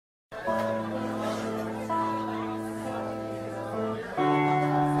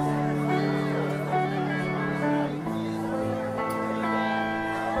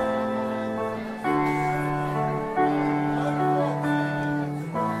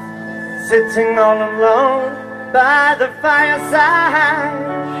sitting all alone by the fireside,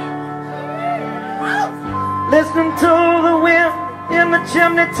 listening to the wind in the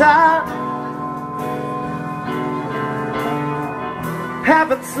chimney top.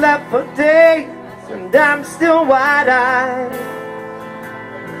 Haven't slept for days and I'm still wide-eyed.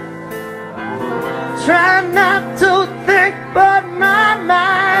 Try not to think, but my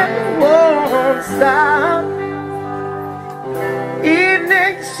mind won't stop.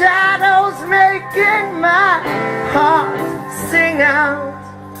 Evening shadows making my heart sing out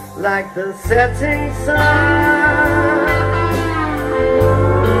like the setting sun.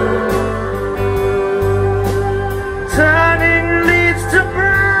 Turning leaves to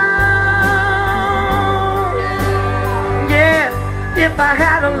brown. Yeah, if I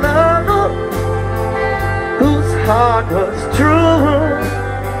had a lover whose heart was true,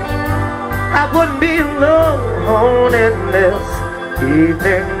 I wouldn't be alone in this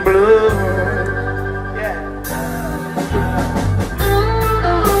evening blue. Yeah.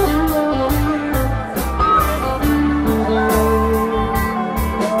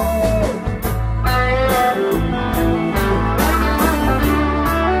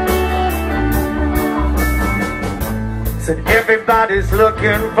 Said everybody's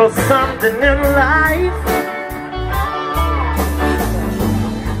looking for something in life,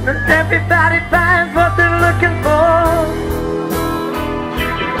 and everybody finds what they're looking for.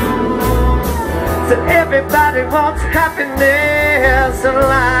 So everybody wants happiness in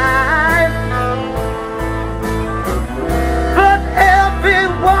life, but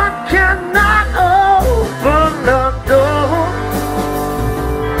everyone cannot open the door.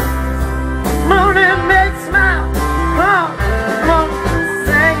 Morning makes my heart want to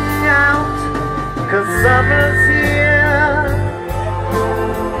sing out, 'cause summer's here.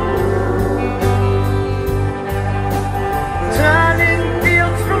 Turning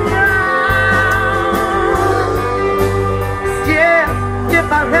fields from brown. Yeah, if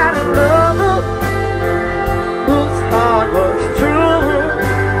I had a lover whose heart was true,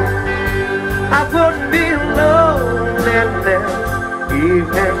 I wouldn't be alone in this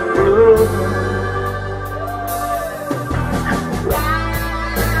evening blue.